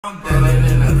I'm dead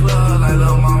in the club, like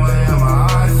little mama in my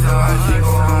eyesight. She go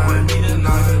home with me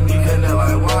tonight, cause we connect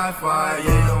like Wi-Fi.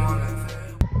 Yeah,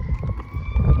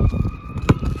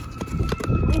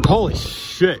 you Holy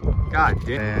shit. God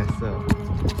damn.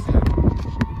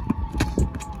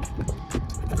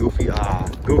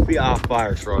 Goofy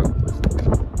fire truck.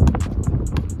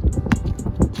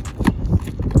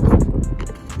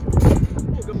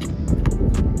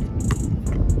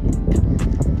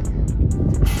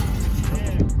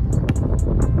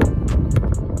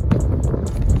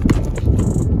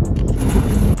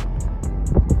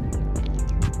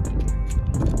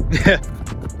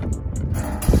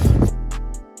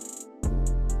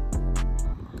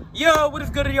 Yo, what is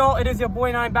good, y'all? It is your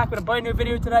boy 9 back with a brand new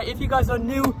video today. If you guys are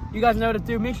new, you guys know what to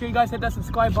do. Make sure you guys hit that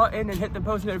subscribe button and hit the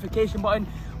post notification button.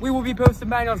 We will be posting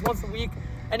bangers once a week.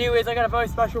 Anyways, I got a very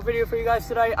special video for you guys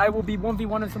today. I will be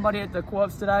 1v1ing somebody at the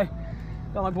co-ops today.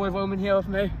 Got my boy Roman here with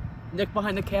me. Nick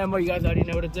behind the camera, you guys already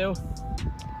know what to do.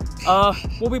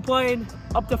 We'll be playing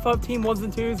up to 13 ones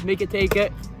and twos, make it, take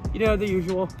it. You know, the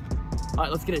usual. All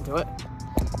right, let's get into it.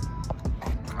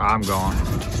 I'm gone.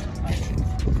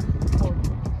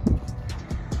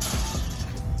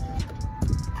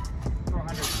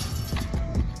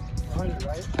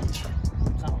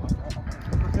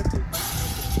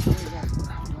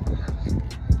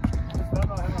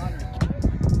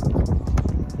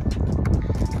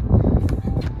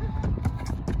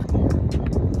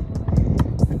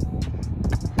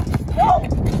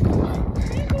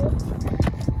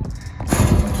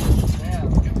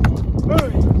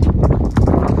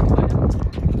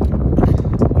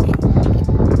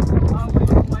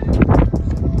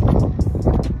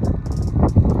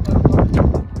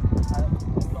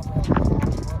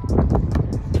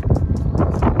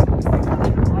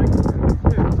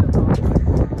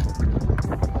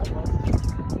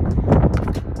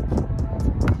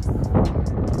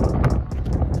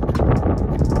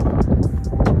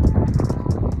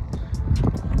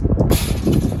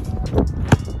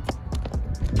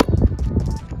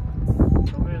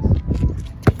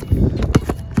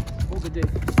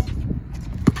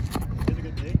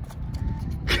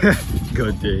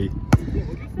 Good day.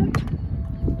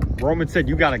 Roman said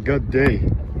you got a good day.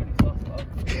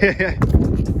 A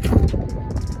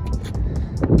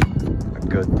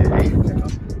good day.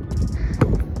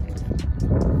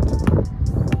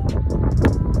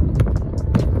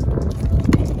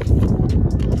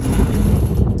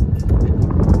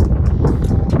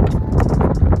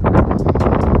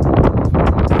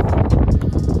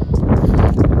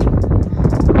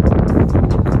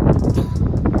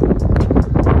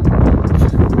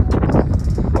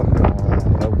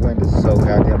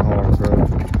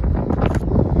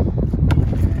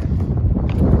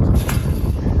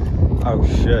 Oh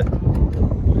shit.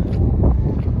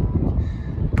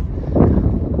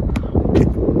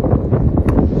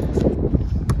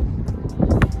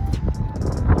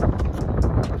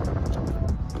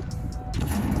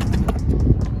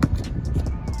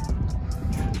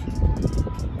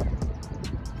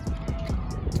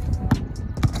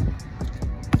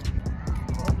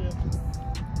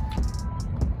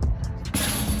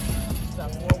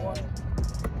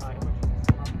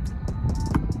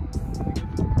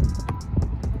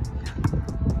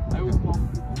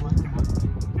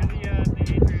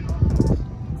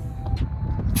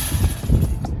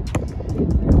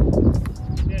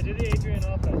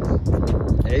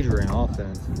 Adrian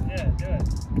offense. Yeah, do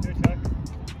it. Do it, Chuck.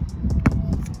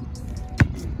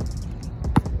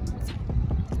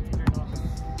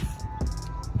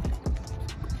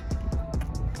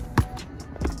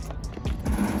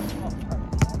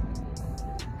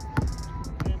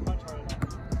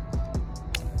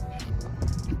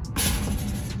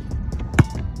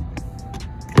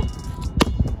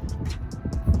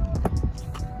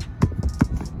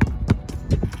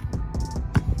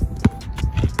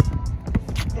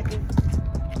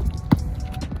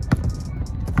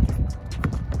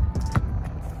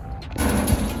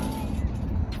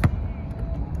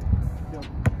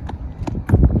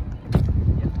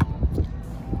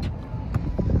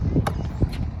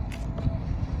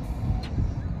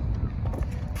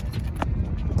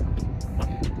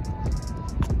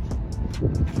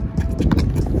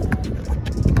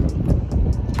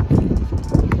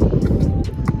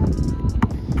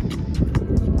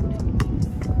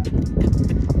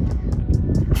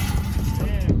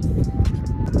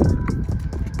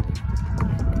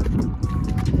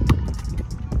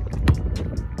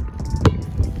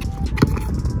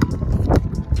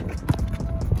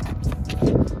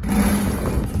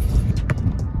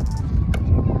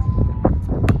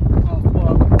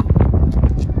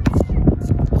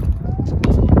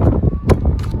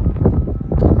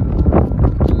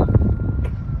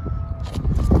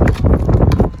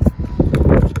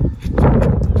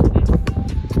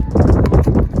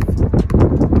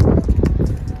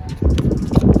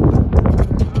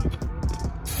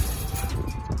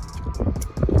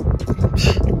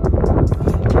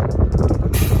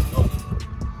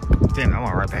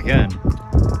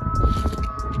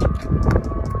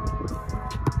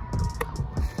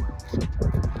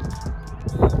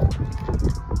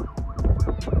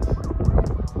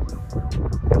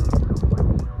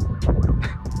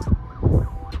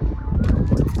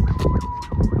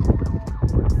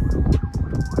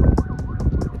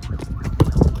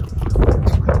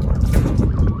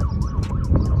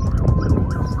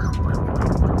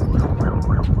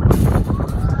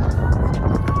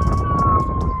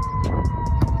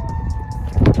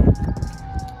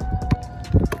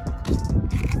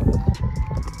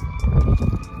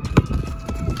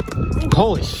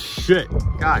 Holy shit.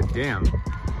 God damn.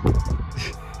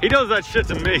 He does that shit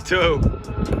to me too.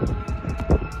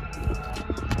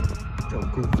 Yo,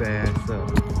 goof ass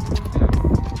up.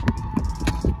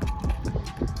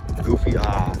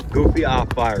 Goofy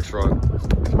fire truck.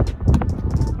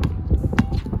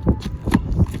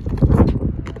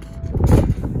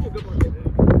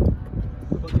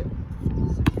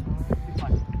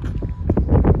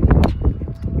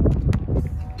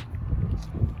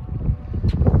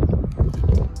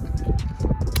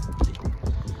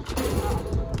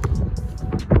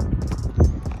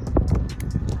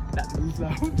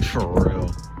 For real.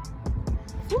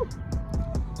 Woo.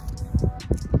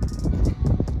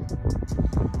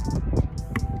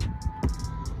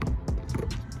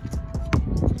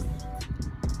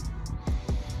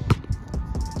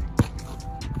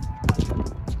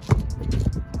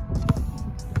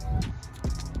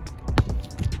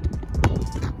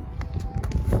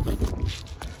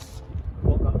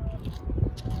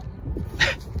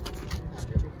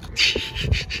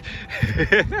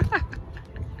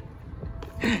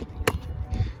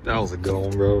 That was a good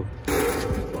one, bro.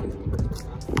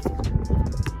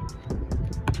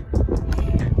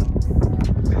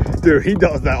 Dude, he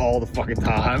does that all the fucking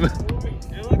time.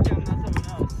 You're looking at someone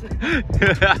else. I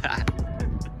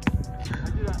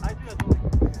do that.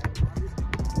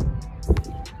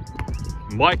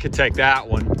 Mike could take that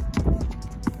one.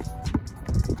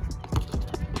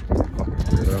 Fucking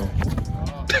weirdo.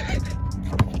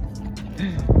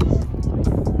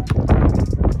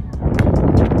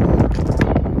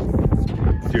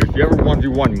 Dude, if you ever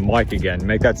 1v1 Mike again,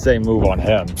 make that same move on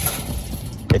him.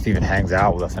 If he even hangs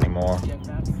out with us anymore. Yeah,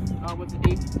 that's, what's it,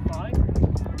 8-5?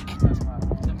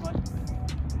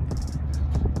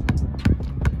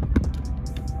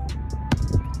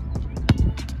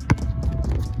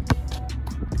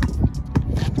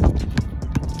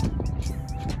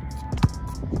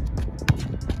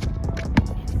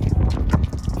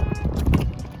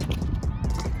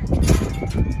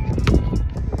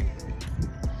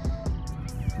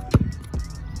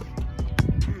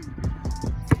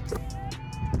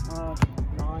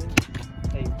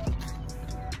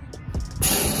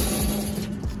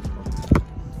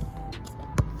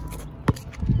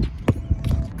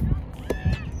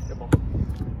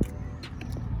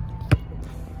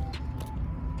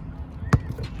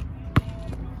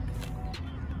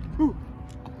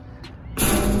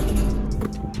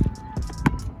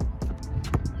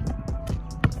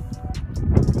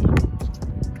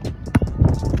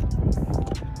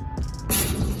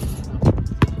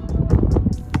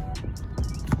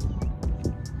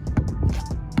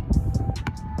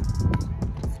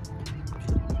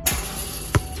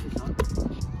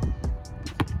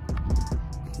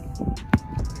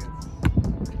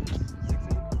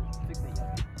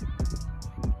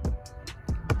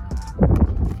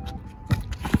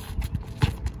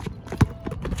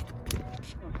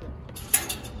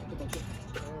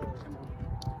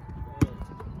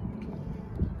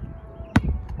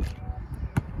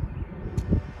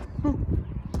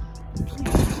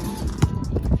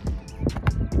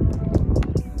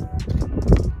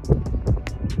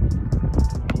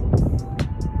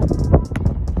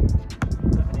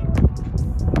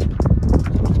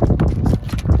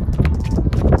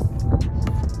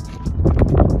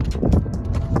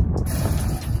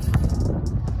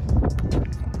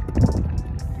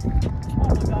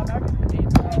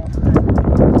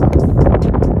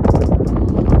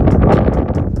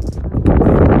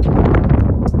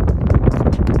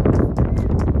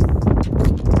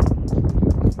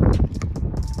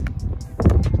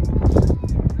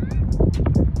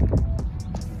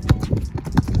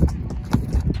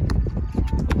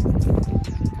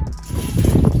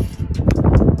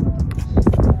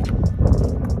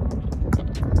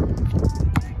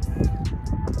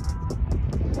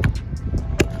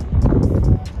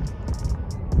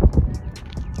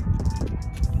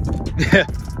 Yeah.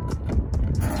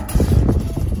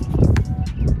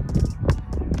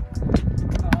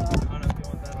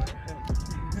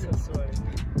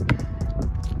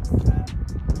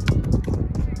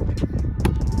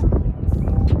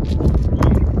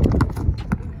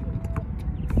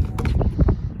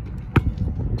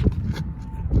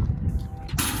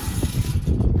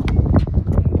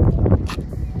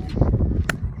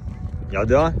 Y'all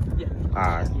done? Yeah.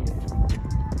 Alright.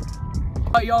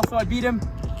 Alright, y'all, so I beat him.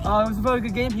 It was a very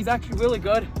good game. He's actually really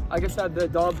good. Like I said, the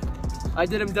dub. I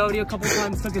did him dirty a couple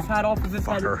times, took his hat off with his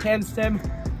head, canced him.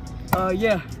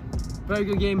 Yeah, very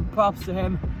good game. Props to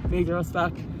him. Major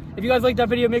respect. If you guys like that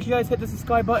video, make sure you guys hit the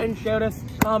subscribe button, share this,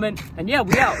 comment, and yeah,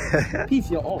 we out. Peace,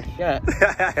 y'all. Oh, shit.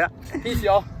 Peace,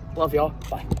 y'all. Love y'all.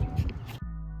 Bye.